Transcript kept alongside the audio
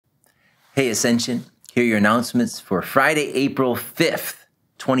Hey, Ascension. Here are your announcements for Friday, April 5th,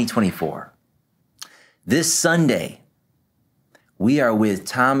 2024. This Sunday, we are with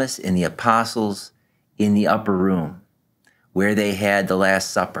Thomas and the apostles in the upper room where they had the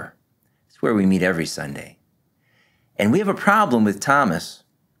Last Supper. It's where we meet every Sunday. And we have a problem with Thomas.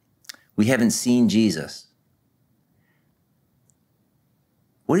 We haven't seen Jesus.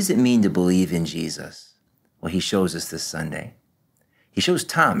 What does it mean to believe in Jesus? Well, he shows us this Sunday. He shows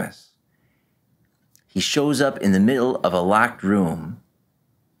Thomas. He shows up in the middle of a locked room.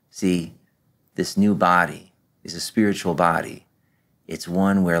 See, this new body is a spiritual body. It's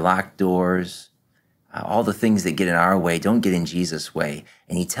one where locked doors, all the things that get in our way don't get in Jesus' way.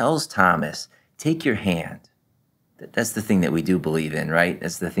 And he tells Thomas, take your hand. That's the thing that we do believe in, right?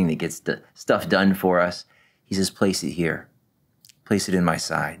 That's the thing that gets the stuff done for us. He says, place it here. Place it in my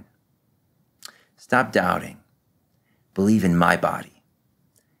side. Stop doubting. Believe in my body.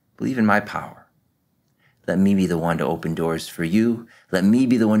 Believe in my power. Let me be the one to open doors for you. Let me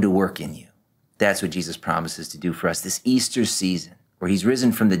be the one to work in you. That's what Jesus promises to do for us this Easter season, where he's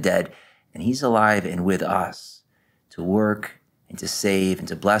risen from the dead and he's alive and with us to work and to save and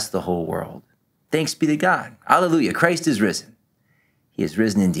to bless the whole world. Thanks be to God. Hallelujah. Christ is risen. He is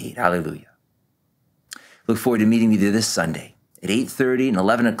risen indeed. Hallelujah. Look forward to meeting with you this Sunday at 8:30 and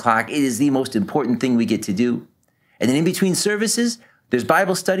 11 o'clock. It is the most important thing we get to do. And then in between services, there's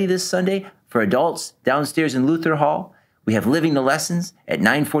Bible study this Sunday for adults downstairs in Luther Hall. We have Living the Lessons at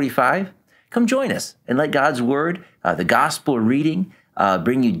 9:45. Come join us and let God's Word, the gospel reading,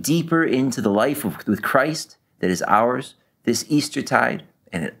 bring you deeper into the life with Christ that is ours this Eastertide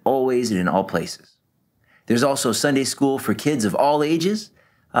and always and in all places. There's also Sunday school for kids of all ages.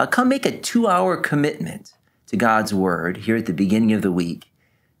 Come make a 2-hour commitment to God's Word here at the beginning of the week.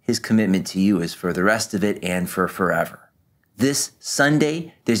 His commitment to you is for the rest of it and for forever. This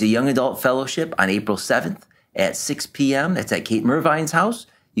Sunday, there's a young adult fellowship on April 7th at 6 p.m. That's at Kate Mervine's house.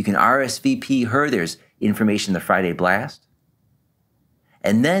 You can RSVP her. There's information in the Friday Blast.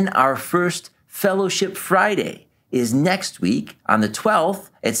 And then our first Fellowship Friday is next week on the 12th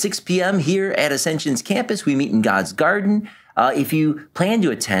at 6 p.m. here at Ascension's campus. We meet in God's Garden. If you plan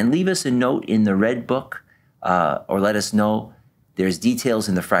to attend, leave us a note in the Red Book or let us know. There's details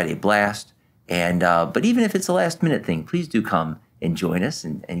in the Friday Blast. But even if it's a last-minute thing, please do come and join us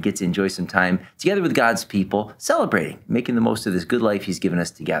and get to enjoy some time together with God's people, celebrating, making the most of this good life he's given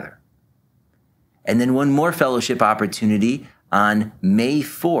us together. And then one more fellowship opportunity on May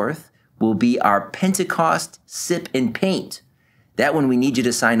 4th will be our Pentecost Sip and Paint. That one we need you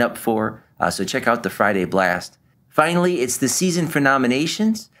to sign up for, so check out the Friday Blast. Finally, it's the season for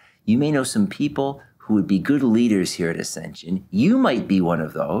nominations. You may know some people who would be good leaders here at Ascension. You might be one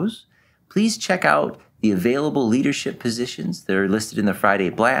of those. Please check out the available leadership positions that are listed in the Friday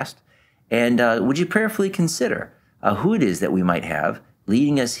Blast. And would you prayerfully consider who it is that we might have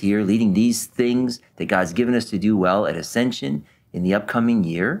leading us here, leading these things that God's given us to do well at Ascension in the upcoming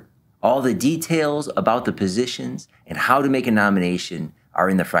year? All the details about the positions and how to make a nomination are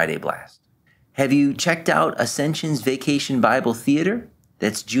in the Friday Blast. Have you checked out Ascension's Vacation Bible Theater?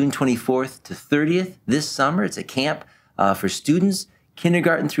 That's June 24th to 30th this summer. It's a camp for students,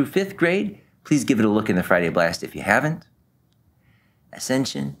 kindergarten through 5th grade. Please give it a look in the Friday Blast if you haven't.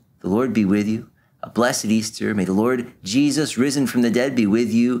 Ascension, the Lord be with you. A blessed Easter. May the Lord Jesus, risen from the dead, be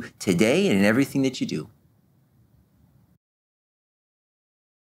with you today and in everything that you do.